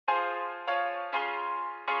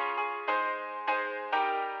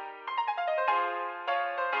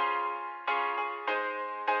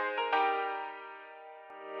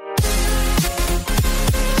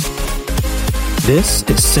This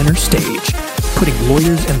is Center Stage, putting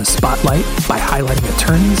lawyers in the spotlight by highlighting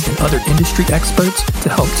attorneys and other industry experts to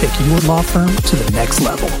help take your law firm to the next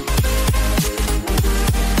level.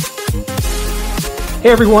 Hey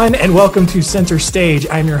everyone, and welcome to Center Stage.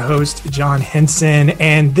 I'm your host, John Henson,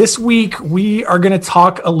 and this week we are going to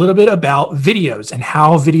talk a little bit about videos and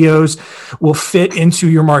how videos will fit into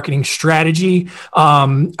your marketing strategy.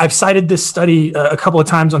 I've cited this study a couple of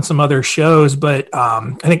times on some other shows, but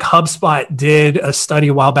I think HubSpot did a study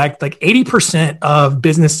a while back, like 80% of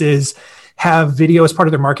businesses have video as part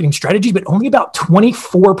of their marketing strategy, but only about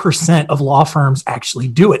 24% of law firms actually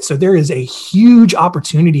do it. So there is a huge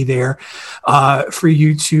opportunity there for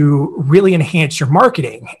you to really enhance your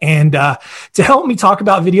marketing. And to help me talk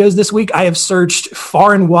about videos this week, I have searched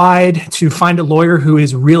far and wide to find a lawyer who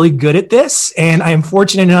is really good at this. And I am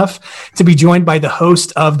fortunate enough to be joined by the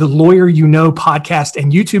host of the Lawyer You Know podcast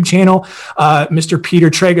and YouTube channel, Mr. Peter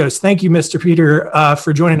Tragos. Thank you, Mr. Peter,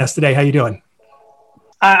 for joining us today. How you doing?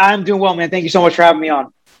 I'm doing well, man. Thank you so much for having me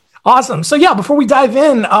on. Awesome. So yeah, before we dive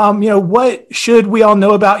in, what should we all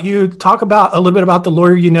know about you? Talk about a little bit about the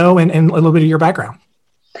Lawyer You Know and a little bit of your background.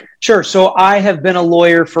 Sure. So I have been a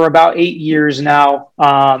lawyer for about 8 years now.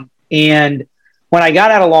 And when I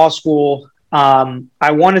got out of law school,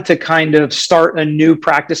 I wanted to kind of start a new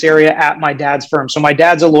practice area at my dad's firm. So my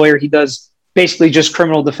dad's a lawyer. He does basically just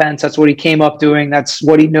criminal defense. That's what he came up doing. That's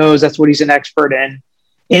what he knows. That's what he's an expert in.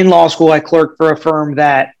 In law school, I clerked for a firm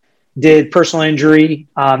that did personal injury,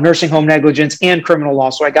 nursing home negligence, and criminal law.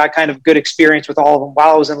 So I got kind of good experience with all of them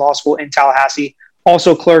while I was in law school in Tallahassee.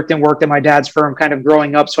 Also clerked and worked at my dad's firm kind of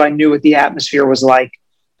growing up. So I knew what the atmosphere was like.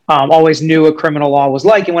 Always knew what criminal law was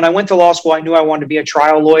like. And when I went to law school, I knew I wanted to be a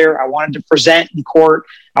trial lawyer. I wanted to present in court.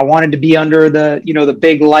 I wanted to be under the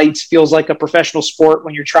big lights. Feels like a professional sport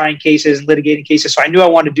when you're trying cases and litigating cases. So I knew I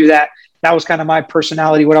wanted to do that. That was kind of my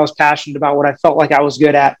personality, what I was passionate about, what I felt like I was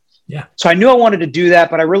good at. Yeah. So I knew I wanted to do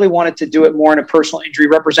that, but I really wanted to do it more in a personal injury,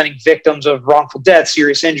 representing victims of wrongful death,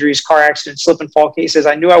 serious injuries, car accidents, slip and fall cases.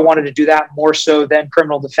 I knew I wanted to do that more so than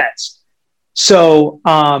criminal defense. So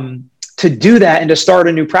to do that and to start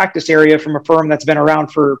a new practice area from a firm that's been around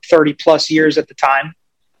for 30 plus years at the time,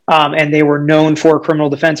 and they were known for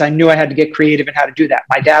criminal defense, I knew I had to get creative in how to do that.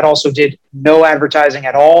 My dad also did no advertising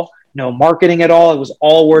at all. No marketing at all. It was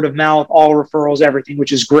all word of mouth, all referrals, everything,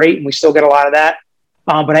 which is great. And we still get a lot of that.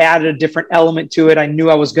 But I added a different element to it. I knew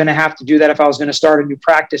I was going to have to do that if I was going to start a new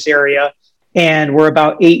practice area. And we're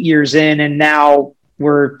about 8 years in, and now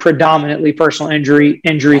we're predominantly personal injury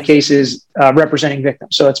cases representing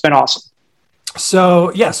victims. So it's been awesome.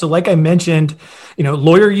 So like I mentioned,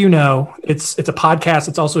 Lawyer You Know, it's a podcast.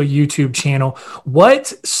 It's also a YouTube channel. What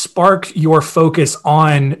sparked your focus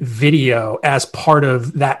on video as part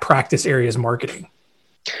of that practice area's marketing?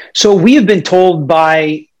 So we have been told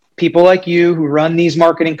by people like you who run these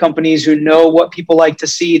marketing companies, who know what people like to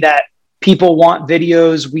see, that people want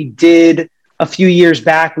videos. We did a few years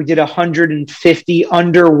back, we did 150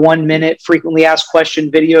 under 1 minute frequently asked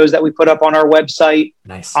question videos that we put up on our website.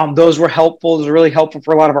 Nice. Those were helpful. Those were really helpful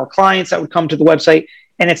for a lot of our clients that would come to the website.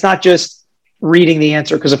 And it's not just reading the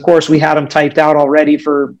answer, because of course we had them typed out already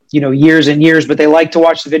for years and years, but they like to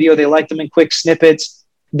watch the video. They like them in quick snippets.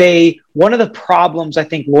 One of the problems I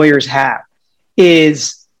think lawyers have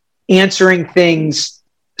is answering things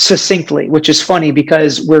succinctly, which is funny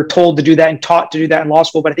because we're told to do that and taught to do that in law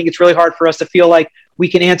school. But I think it's really hard for us to feel like we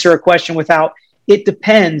can answer a question without, it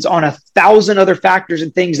depends on 1,000 other factors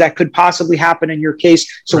and things that could possibly happen in your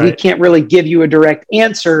case. So right. We can't really give you a direct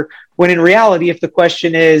answer, when in reality, if the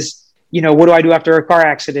question is, what do I do after a car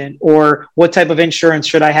accident, or what type of insurance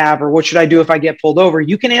should I have, or what should I do if I get pulled over?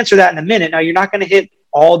 You can answer that in a minute. Now, you're not going to hit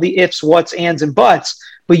all the ifs, whats, ands, and buts,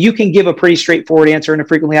 but you can give a pretty straightforward answer in a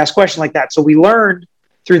frequently asked question like that. So we learned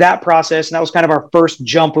through that process, and that was kind of our first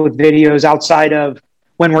jump with videos outside of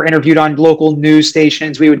when we're interviewed on local news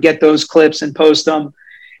stations. We would get those clips and post them,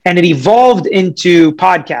 and it evolved into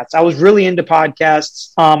podcasts. I was really into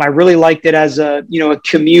podcasts. I really liked it as a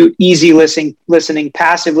commute, easy listening,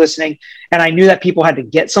 passive listening, and I knew that people had to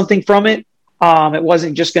get something from it. It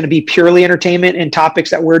wasn't just going to be purely entertainment and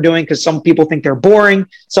topics that we're doing, because some people think they're boring.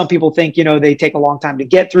 Some people think, they take a long time to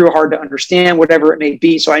get through, hard to understand, whatever it may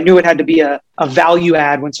be. So I knew it had to be a value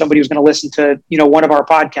add when somebody was going to listen to, one of our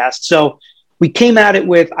podcasts. So we came at it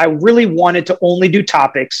with, I really wanted to only do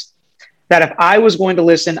topics that if I was going to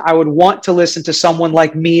listen, I would want to listen to someone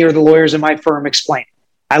like me or the lawyers in my firm explain.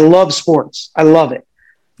 I love sports. I love it.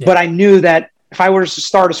 Yeah. But I knew that if I were to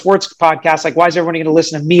start a sports podcast, like, why is everyone going to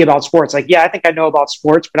listen to me about sports? Like, yeah, I think I know about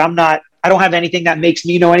sports, but I'm not I don't have anything that makes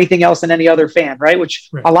me know anything else than any other fan, right? Which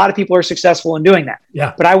a lot of people are successful in doing that.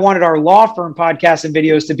 Yeah. But I wanted our law firm podcasts and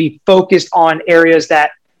videos to be focused on areas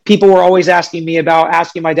that people were always asking me about,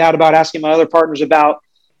 asking my dad about, asking my other partners about.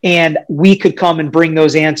 And we could come and bring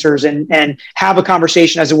those answers and have a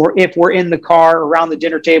conversation as if we're in the car, around the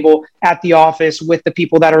dinner table, at the office with the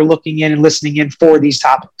people that are looking in and listening in for these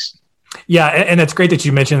topics. Yeah. And it's great that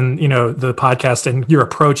you mentioned, the podcast and your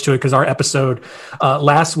approach to it, because our episode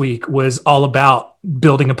last week was all about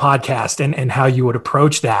building a podcast and how you would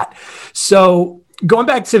approach that. So going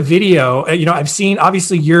back to video, I've seen,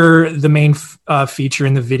 obviously you're the main feature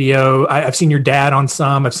in the video. I've seen your dad on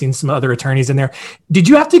some, I've seen some other attorneys in there. Did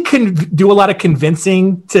you have to do a lot of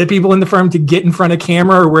convincing to people in the firm to get in front of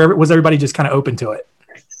camera, or was everybody just kind of open to it?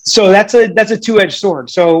 So that's a two-edged sword.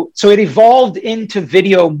 So it evolved into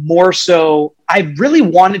video more so. I really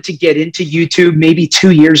wanted to get into YouTube maybe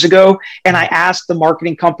 2 years ago. And I asked the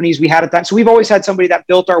marketing companies we had at that. So we've always had somebody that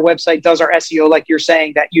built our website, does our SEO, like you're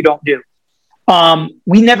saying that you don't do.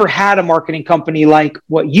 We never had a marketing company like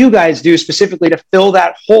what you guys do specifically to fill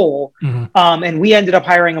that hole. Mm-hmm. And we ended up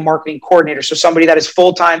hiring a marketing coordinator. So somebody that is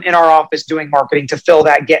full-time in our office doing marketing to fill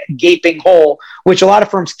that gaping hole, which a lot of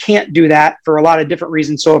firms can't do that for a lot of different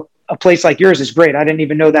reasons. So a place like yours is great. I didn't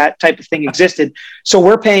even know that type of thing existed. So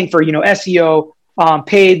we're paying for, SEO,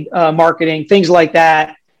 paid marketing, things like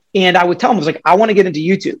that. And I would tell them, I was like, I want to get into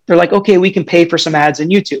YouTube. They're like, okay, we can pay for some ads in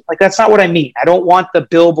YouTube. Like, that's not what I mean. I don't want the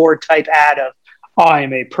billboard type ad of, I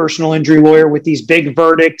am a personal injury lawyer with these big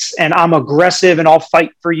verdicts and I'm aggressive and I'll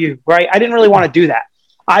fight for you, right? I didn't really want to do that.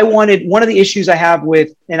 I wanted, one of the issues I have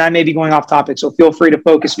with, and I may be going off topic, so feel free to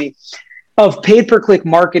focus me, of paid per click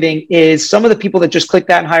marketing is some of the people that just click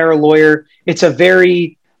that and hire a lawyer. It's a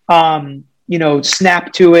very,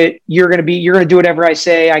 snap to it. You're going to do whatever I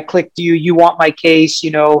say. I clicked you, you want my case,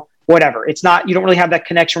 whatever. It's not, you don't really have that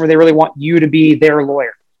connection where they really want you to be their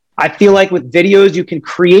lawyer. I feel like with videos, you can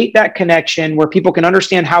create that connection where people can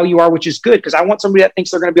understand how you are, which is good, because I want somebody that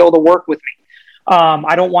thinks they're going to be able to work with me.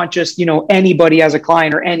 I don't want just, anybody as a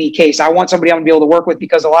client or any case. I want somebody I'm going to be able to work with,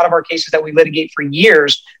 because a lot of our cases that we litigate for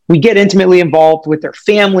years, we get intimately involved with their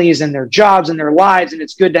families and their jobs and their lives. And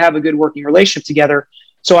it's good to have a good working relationship together.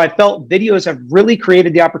 So I felt videos have really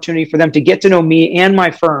created the opportunity for them to get to know me and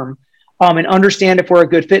my firm and understand if we're a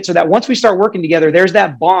good fit, so that once we start working together, there's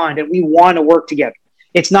that bond and we want to work together.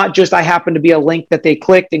 It's not just I happen to be a link that they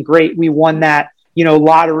clicked and great, we won that,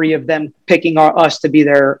 lottery of them picking us to be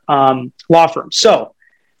their law firm. So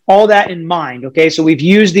all that in mind, okay, so we've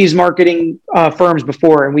used these marketing firms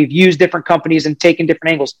before, and we've used different companies and taken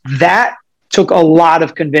different angles. That took a lot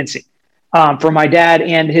of convincing from my dad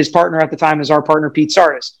and his partner at the time is our partner, Pete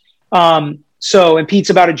Sardis. And Pete's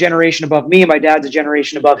about a generation above me, and my dad's a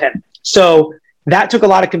generation above him. So that took a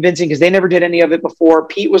lot of convincing because they never did any of it before.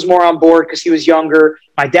 Pete was more on board because he was younger.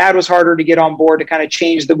 My dad was harder to get on board to kind of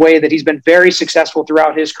change the way that he's been very successful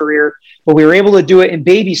throughout his career. But we were able to do it in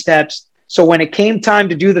baby steps. So when it came time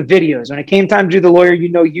to do the videos, when it came time to do the Lawyer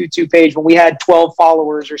YouTube page, when we had 12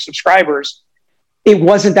 followers or subscribers, it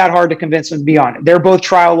wasn't that hard to convince them to be on it. They're both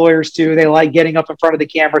trial lawyers too. They like getting up in front of the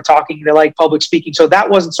camera, talking. They like public speaking. So that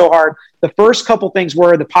wasn't so hard. The first couple things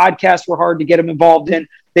were the podcasts were hard to get them involved in.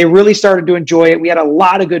 They really started to enjoy it. We had a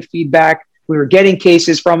lot of good feedback. We were getting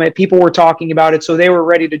cases from it. People were talking about it. So they were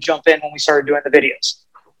ready to jump in when we started doing the videos.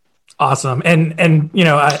 Awesome. And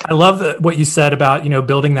I love what you said about,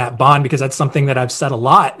 building that bond, because that's something that I've said a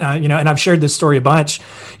lot, and I've shared this story a bunch.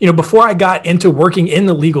 Before I got into working in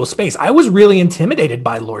the legal space, I was really intimidated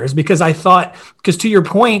by lawyers because I thought, because to your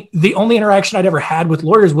point, the only interaction I'd ever had with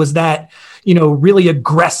lawyers was that, really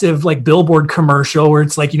aggressive, like billboard commercial where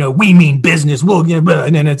it's like, we mean business. Well,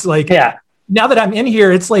 and then it's like, yeah. Now that I'm in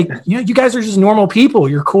here, it's like, you guys are just normal people.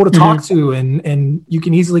 You're cool to talk to, and you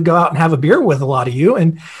can easily go out and have a beer with a lot of you.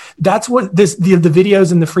 And that's what the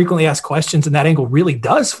videos and the frequently asked questions and that angle really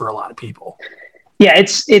does for a lot of people. Yeah,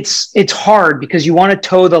 it's hard because you want to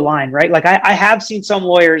toe the line, right? Like I have seen some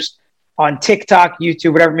lawyers on TikTok,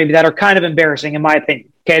 YouTube, whatever, maybe that are kind of embarrassing in my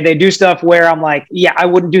opinion. Okay. They do stuff where I'm like, yeah, I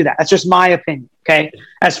wouldn't do that. That's just my opinion. Okay.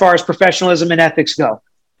 As far as professionalism and ethics go.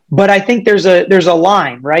 But I think there's a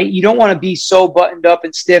line, right? You don't want to be so buttoned up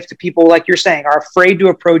and stiff to people, like you're saying, are afraid to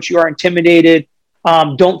approach you, are intimidated,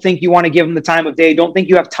 don't think you want to give them the time of day, don't think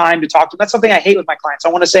you have time to talk to them. That's something I hate with my clients. I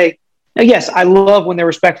want to say, yes, I love when they're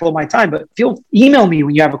respectful of my time, but email me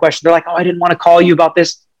when you have a question. They're like, oh, I didn't want to call you about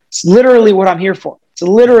this. It's literally what I'm here for. It's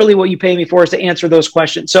literally what you pay me for, is to answer those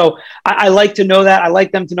questions. So I like to know that. I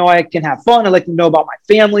like them to know I can have fun. I like to know about my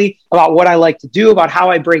family, about what I like to do, about how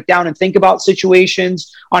I break down and think about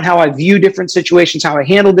situations, on how I view different situations, how I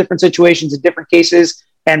handle different situations in different cases.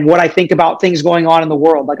 and what I think about things going on in the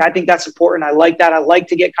world. Like, I think that's important. I like that. I like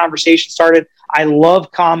to get conversation started. I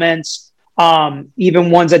love comments,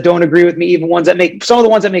 even ones that don't agree with me, even ones that some of the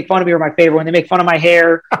ones that make fun of me are my favorite. When they make fun of my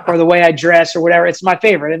hair or the way I dress or whatever, it's my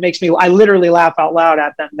favorite. It makes me, I literally laugh out loud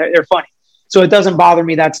at them. They're funny. So it doesn't bother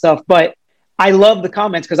me, that stuff. But I love the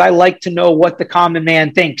comments because I like to know what the common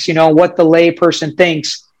man thinks, what the lay person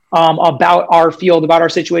thinks about our field, about our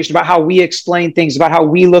situation, about how we explain things, about how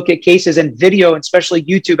we look at cases. And video, and especially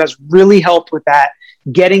YouTube, has really helped with that,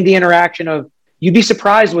 getting the interaction of, you'd be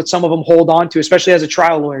surprised what some of them hold on to, especially as a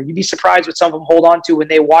trial lawyer. You'd be surprised what some of them hold on to when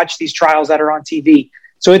they watch these trials that are on TV.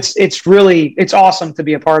 So it's awesome to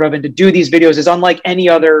be a part of, and to do these videos is unlike any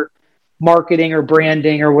other marketing or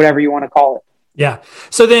branding or whatever you want to call it. Yeah.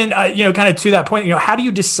 So then, kind of to that point, how do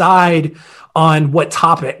you decide on what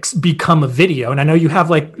topics become a video? And I know you have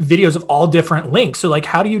like videos of all different lengths. So like,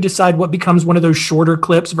 how do you decide what becomes one of those shorter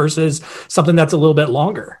clips versus something that's a little bit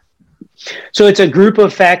longer? So it's a group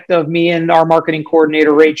effect of me and our marketing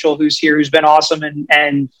coordinator, Rachel, who's here, who's been awesome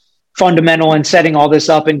and fundamental in setting all this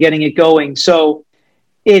up and getting it going. So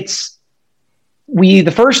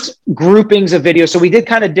the first groupings of videos. So we did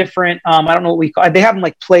kind of different, I don't know what we call, they have them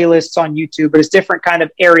like playlists on YouTube, but it's different kind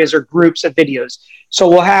of areas or groups of videos. So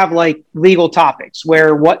we'll have like legal topics,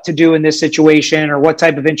 where what to do in this situation, or what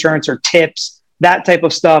type of insurance, or tips, that type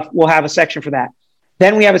of stuff. We'll have a section for that.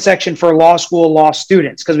 Then we have a section for law school, law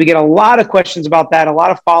students, because we get a lot of questions about that, a lot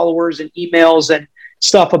of followers and emails and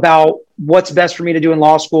stuff about what's best for me to do in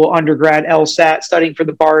law school, undergrad, LSAT, studying for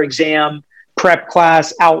the bar exam, prep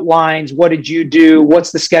class, outlines. What did you do?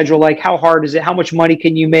 What's the schedule like? How hard is it? How much money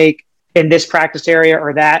can you make in this practice area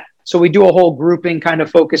or that? So we do a whole grouping kind of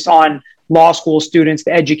focused on law school students,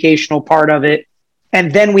 the educational part of it.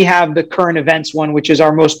 And then we have the current events one, which is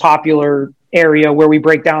our most popular area, where we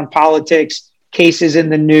break down politics, cases in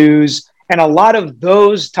the news. And a lot of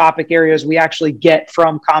those topic areas we actually get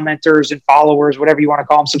from commenters and followers, whatever you want to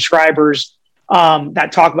call them, subscribers,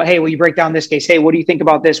 that talk about, hey, will you break down this case? Hey, what do you think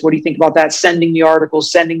about this? What do you think about that? Sending me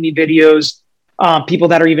articles, sending me videos, people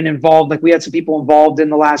that are even involved. Like, we had some people involved in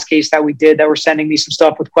the last case that we did that were sending me some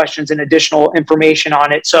stuff with questions and additional information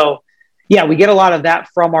on it. So yeah, we get a lot of that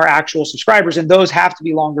from our actual subscribers, and those have to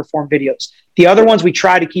be longer form videos. The other ones we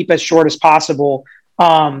try to keep as short as possible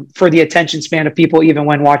for the attention span of people, even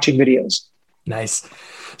when watching videos. Nice.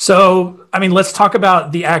 So, let's talk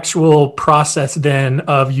about the actual process then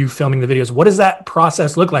of you filming the videos. What does that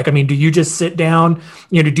process look like? Do you just sit down,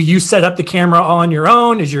 do you set up the camera all on your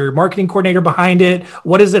own? Is your marketing coordinator behind it?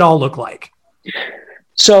 What does it all look like?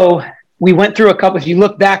 So we went through a couple. If you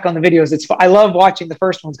look back on the videos, I love watching the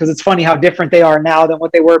first ones because it's funny how different they are now than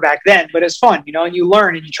what they were back then. But it's fun, and you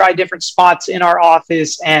learn and you try different spots in our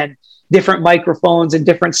office and different microphones and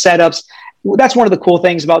different setups. That's one of the cool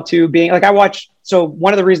things about being like, so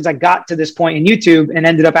one of the reasons I got to this point in YouTube and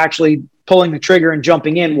ended up actually pulling the trigger and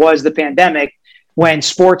jumping in was the pandemic. When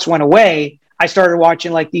sports went away, I started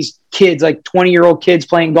watching like these kids, like 20-year-old kids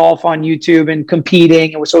playing golf on YouTube and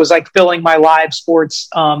competing. So it was like filling my live sports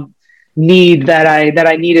need that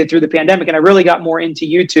I needed through the pandemic. And I really got more into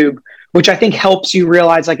YouTube, which I think helps you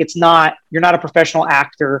realize like you're not a professional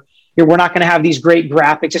actor. We're not going to have these great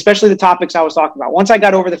graphics, especially the topics I was talking about. Once I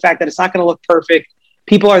got over the fact that it's not going to look perfect,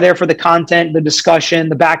 people are there for the content, the discussion,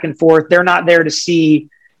 the back and forth. They're not there to see,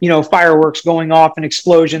 fireworks going off and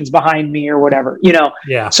explosions behind me or whatever,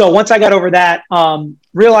 Yeah. So once I got over that,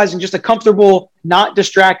 realizing just a comfortable, not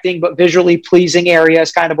distracting, but visually pleasing area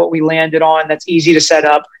is kind of what we landed on. That's easy to set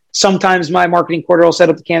up. Sometimes my marketing coordinator will set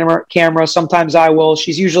up the camera. Sometimes I will.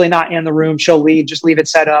 She's usually not in the room. She'll just leave it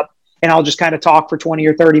set up. And I'll just kind of talk for 20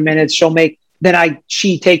 or 30 minutes.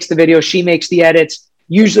 She takes the video, she makes the edits.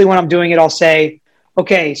 Usually when I'm doing it, I'll say,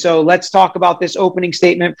 okay, so let's talk about this opening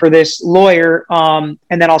statement for this lawyer. And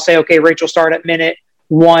then I'll say, okay, Rachel, start at minute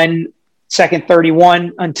 1 second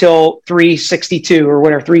 31 until 3:62 or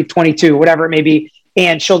whatever, 3:22, whatever it may be.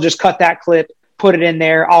 And she'll just cut that clip, put it in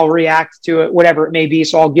there. I'll react to it, whatever it may be.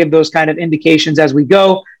 So I'll give those kind of indications as we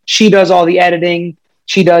go. She does all the editing.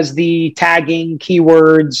 She does the tagging,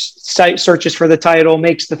 keywords, site searches for the title,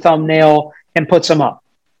 makes the thumbnail, and puts them up.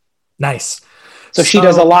 Nice. So she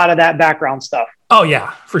does a lot of that background stuff. Oh,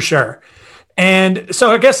 yeah, for sure. And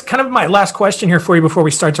so I guess kind of my last question here for you before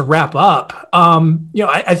we start to wrap up.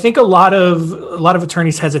 I think a lot of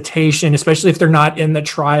attorneys' hesitation, especially if they're not in the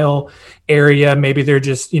trial area, maybe they're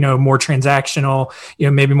just, more transactional,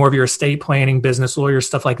 maybe more of your estate planning, business lawyers,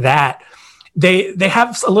 stuff like that. They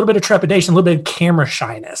have a little bit of trepidation, a little bit of camera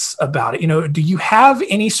shyness about it. Do you have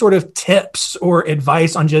any sort of tips or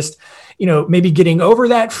advice on just, maybe getting over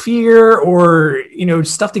that fear or,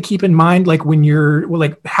 stuff to keep in mind, like when you're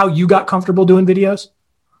like how you got comfortable doing videos?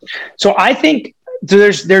 So I think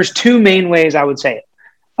there's two main ways I would say it.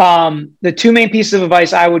 The two main pieces of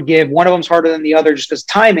advice I would give, one of them's harder than the other just because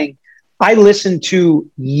timing. I listened to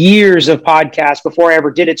years of podcasts before I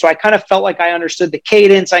ever did it. So I kind of felt like I understood the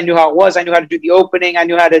cadence. I knew how it was. I knew how to do the opening. I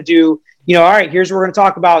knew how to do, all right, here's what we're going to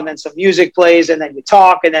talk about. And then some music plays and then you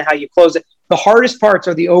talk and then how you close it. The hardest parts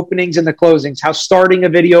are the openings and the closings, how starting a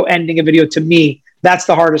video, ending a video, to me, that's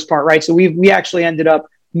the hardest part, right? So we actually ended up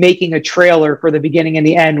making a trailer for the beginning and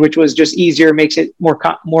the end, which was just easier, makes it more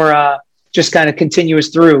just kind of continuous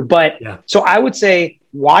through. But So I would say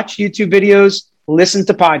watch YouTube videos, listen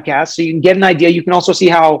to podcasts so you can get an idea. You can also see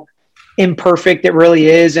how imperfect it really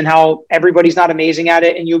is and how everybody's not amazing at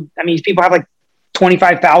it. And people have like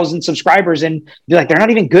 25,000 subscribers and you're like, they're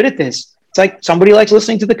not even good at this. It's like somebody likes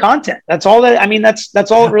listening to the content. That's all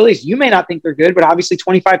that's all it really is. You may not think they're good, but obviously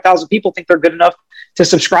 25,000 people think they're good enough to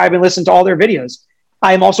subscribe and listen to all their videos.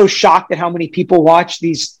 I am also shocked at how many people watch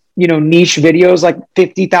these, niche videos, like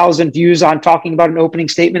 50,000 views on talking about an opening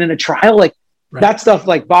statement in a trial. Like that stuff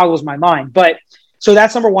like boggles my mind. But so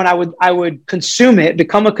that's number one. I would consume it,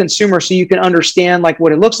 become a consumer so you can understand like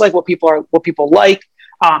what it looks like, what people like,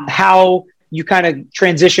 how you kind of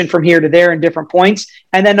transition from here to there in different points.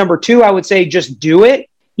 And then number two, I would say just do it.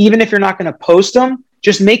 Even if you're not going to post them,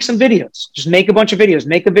 just make some videos. Just make a bunch of videos.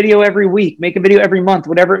 Make a video every week. Make a video every month,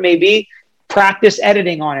 whatever it may be. Practice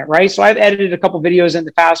editing on it, right? So I've edited a couple videos in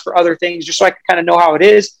the past for other things just so I can kind of know how it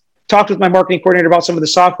is. Talked with my marketing coordinator about some of the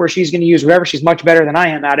software she's going to use, whatever. She's much better than I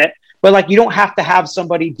am at it. But like, you don't have to have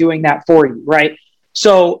somebody doing that for you, right?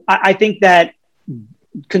 So I think that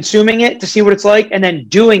consuming it to see what it's like and then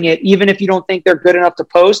doing it, even if you don't think they're good enough to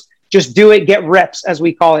post, just do it, get reps, as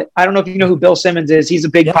we call it. I don't know if you know who Bill Simmons is. He's a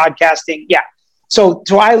big podcasting. Yeah. So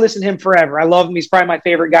I listen to him forever. I love him. He's probably my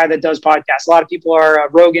favorite guy that does podcasts. A lot of people are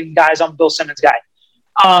Rogan guys. I'm a Bill Simmons guy.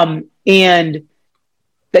 And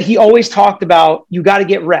that he always talked about, you got to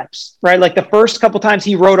get reps, right? Like the first couple times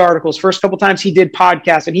he wrote articles, first couple times he did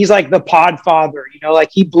podcasts, and he's like the pod father, like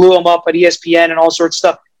he blew him up at ESPN and all sorts of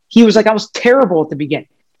stuff. He was like, I was terrible at the beginning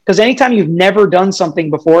because anytime you've never done something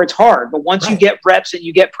before, it's hard. But once you get reps and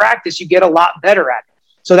you get practice, you get a lot better at it.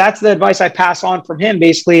 So that's the advice I pass on from him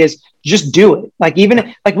basically is just do it. Like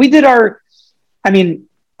even like we did our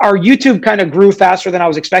YouTube kind of grew faster than I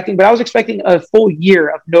was expecting, but I was expecting a full year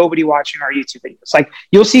of nobody watching our YouTube videos. Like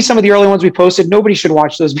you'll see some of the early ones we posted. Nobody should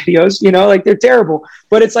watch those videos, like they're terrible,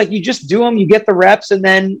 but it's like, you just do them, you get the reps and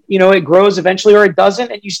then, it grows eventually or it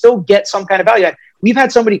doesn't. And you still get some kind of value. We've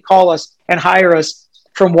had somebody call us and hire us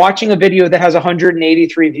from watching a video that has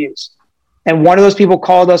 183 views. And one of those people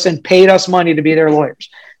called us and paid us money to be their lawyers.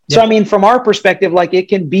 Yeah. So, from our perspective, like it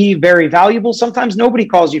can be very valuable. Sometimes nobody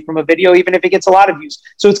calls you from a video, even if it gets a lot of views.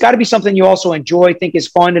 So it's got to be something you also enjoy, think is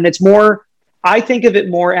fun. And it's more, I think of it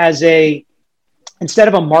more as instead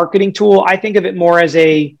of a marketing tool, I think of it more as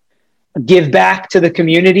a give back to the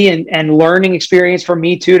community and learning experience for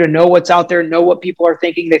me too, to know what's out there, know what people are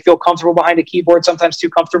thinking. They feel comfortable behind a keyboard, sometimes too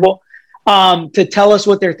comfortable, to tell us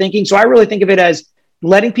what they're thinking. So I really think of it as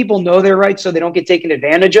letting people know their rights so they don't get taken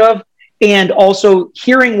advantage of, and also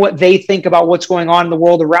hearing what they think about what's going on in the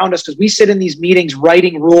world around us, because we sit in these meetings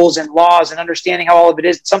writing rules and laws and understanding how all of it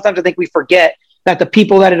is. Sometimes I think we forget that the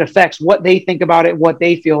people that it affects, what they think about it, what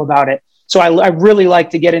they feel about it. So I really like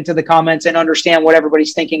to get into the comments and understand what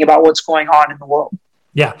everybody's thinking about what's going on in the world.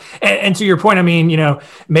 Yeah. And to your point,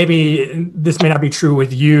 maybe this may not be true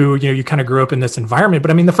with you, you kind of grew up in this environment,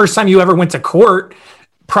 but the first time you ever went to court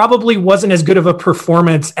probably wasn't as good of a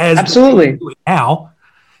performance as absolutely now.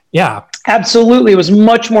 Yeah, absolutely. It was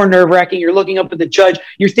much more nerve-wracking. You're looking up at the judge.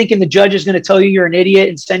 You're thinking the judge is going to tell you you're an idiot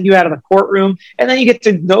and send you out of the courtroom. And then you get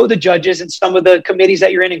to know the judges and some of the committees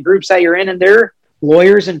that you're in and groups that you're in, and they're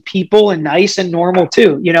lawyers and people and nice and normal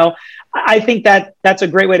too. I think that's a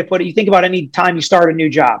great way to put it. You think about any time you start a new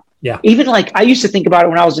job. Yeah. Even like I used to think about it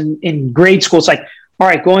when I was in grade school. It's like, all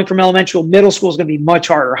right, going from elementary school, middle school is going to be much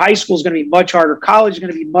harder. High school is going to be much harder. College is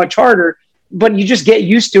going to be much harder. But you just get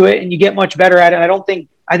used to it and you get much better at it. And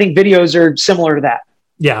I think videos are similar to that.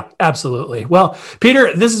 Yeah, absolutely. Well,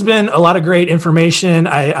 Peter, this has been a lot of great information.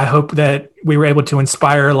 I hope that we were able to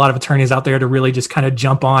inspire a lot of attorneys out there to really just kind of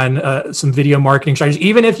jump on some video marketing strategies.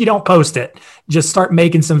 Even if you don't post it, just start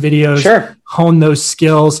making some videos, sure. Hone those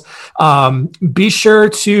skills. Be sure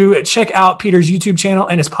to check out Peter's YouTube channel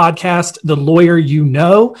and his podcast, The Lawyer You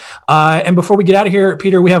Know. And before we get out of here,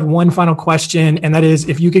 Peter, we have one final question, and that is,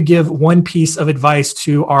 if you could give one piece of advice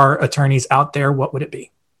to our attorneys out there, what would it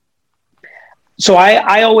be? So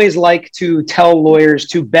I always like to tell lawyers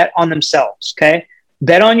to bet on themselves, okay?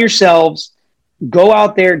 Bet on yourselves. go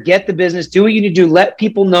out there, get the business, do what you need to do, let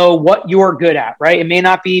people know what you're good at, right? It may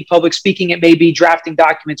not be public speaking, it may be drafting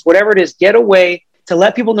documents, whatever it is, get a way to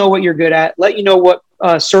let people know what you're good at, let you know what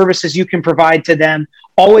services you can provide to them.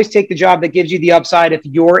 Always take the job that gives you the upside if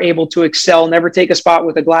you're able to excel. Never take a spot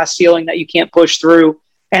with a glass ceiling that you can't push through.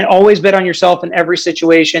 And always bet on yourself in every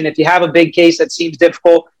situation. If you have a big case that seems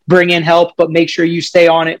difficult, bring in help, but make sure you stay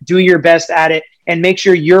on it, do your best at it, and make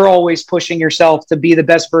sure you're always pushing yourself to be the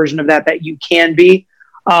best version of that you can be.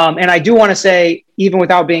 And I do want to say, even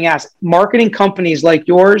without being asked, marketing companies like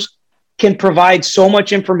yours can provide so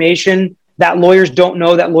much information that lawyers don't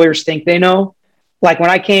know that lawyers think they know. Like when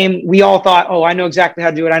I came, we all thought, oh, I know exactly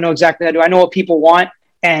how to do it. I know exactly how to do it. I know what people want.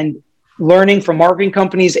 And learning from marketing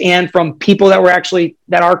companies and from people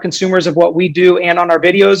that are consumers of what we do and on our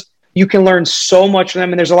videos, you can learn so much from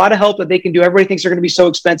them. And there's a lot of help that they can do. Everybody thinks they're going to be so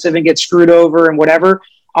expensive and get screwed over and whatever.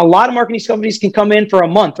 A lot of marketing companies can come in for a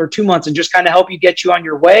month or 2 months and just kind of help you get you on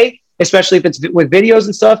your way, especially if it's with videos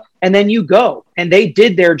and stuff. And then you go, and they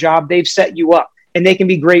did their job. They've set you up, and they can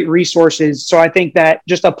be great resources. So I think that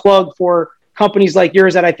just a plug for companies like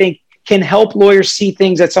yours that I think can help lawyers see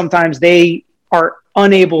things that sometimes they are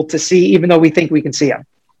unable to see, even though we think we can see them.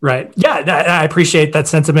 Right. Yeah. I appreciate that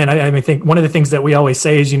sentiment. I think one of the things that we always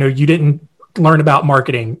say is, you didn't learn about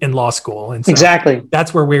marketing in law school. And so exactly.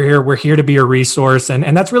 That's where we're here. We're here to be a resource.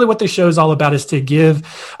 And that's really what this show is all about, is to give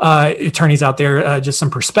attorneys out there just some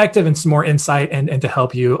perspective and some more insight and to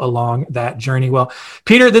help you along that journey. Well,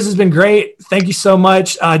 Peter, this has been great. Thank you so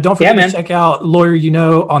much. Don't forget to check out Lawyer You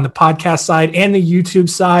Know on the podcast side and the YouTube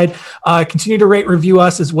side. Continue to rate, review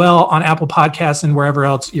us as well on Apple Podcasts and wherever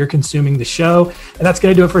else you're consuming the show. And that's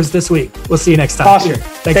going to do it for us this week. We'll see you next time. Awesome.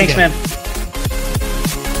 Thanks, man.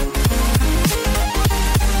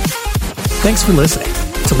 Thanks for listening.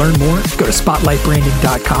 To learn more, go to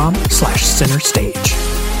spotlightbranding.com/centerstage.